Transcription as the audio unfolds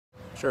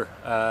Sure.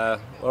 Well,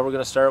 we're going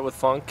to start with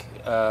Funk.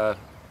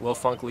 Will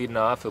Funk leading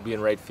off. He'll be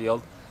in right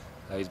field.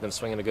 He's been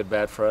swinging a good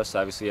bat for us.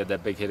 Obviously, he had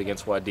that big hit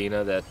against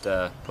Wadena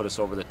that put us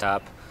over the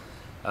top.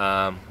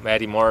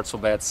 Matty Moritz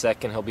will bat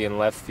second. He'll be in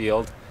left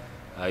field.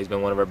 He's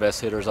been one of our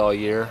best hitters all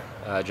year.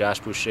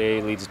 Josh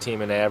Boucher leads the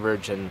team in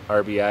average and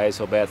RBIs.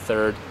 He'll bat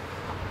third.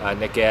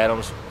 Nick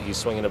Adams, he's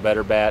swinging a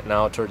better bat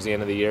now towards the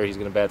end of the year. He's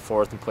going to bat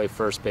fourth and play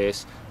first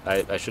base.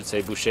 I should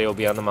say Boucher will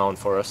be on the mound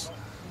for us.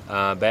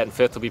 Batting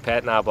fifth will be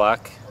Pat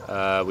Knobloch.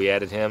 We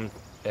added him.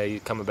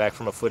 He's coming back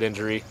from a foot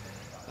injury.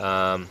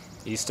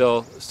 He's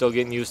still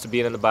getting used to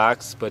being in the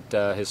box, but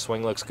his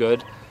swing looks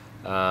good.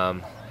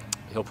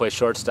 He'll play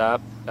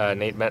shortstop.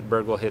 Nate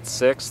Mettenberg will hit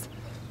sixth.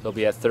 He'll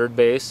be at third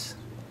base.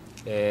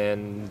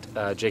 And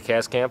Jake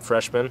Haskamp,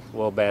 freshman,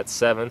 will bat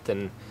seventh,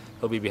 and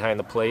he'll be behind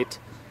the plate.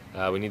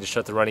 We need to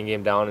shut the running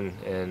game down,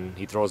 and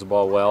he throws the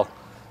ball well,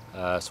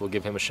 so we'll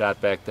give him a shot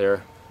back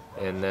there.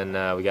 And then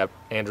we got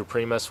Andrew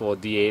Primus will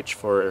DH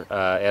for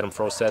Adam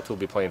Froseth, who will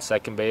be playing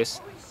second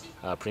base.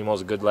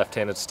 Primo's a good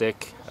left-handed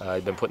stick.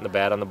 He's been putting the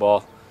bat on the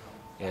ball,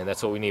 and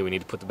that's what we need. We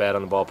need to put the bat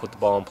on the ball, put the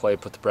ball in play,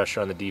 put the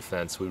pressure on the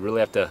defense. We really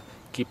have to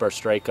keep our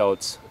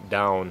strikeouts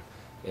down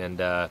and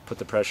put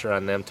the pressure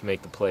on them to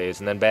make the plays.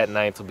 And then batting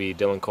ninth will be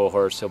Dylan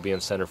Cohorst. He'll be in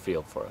center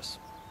field for us.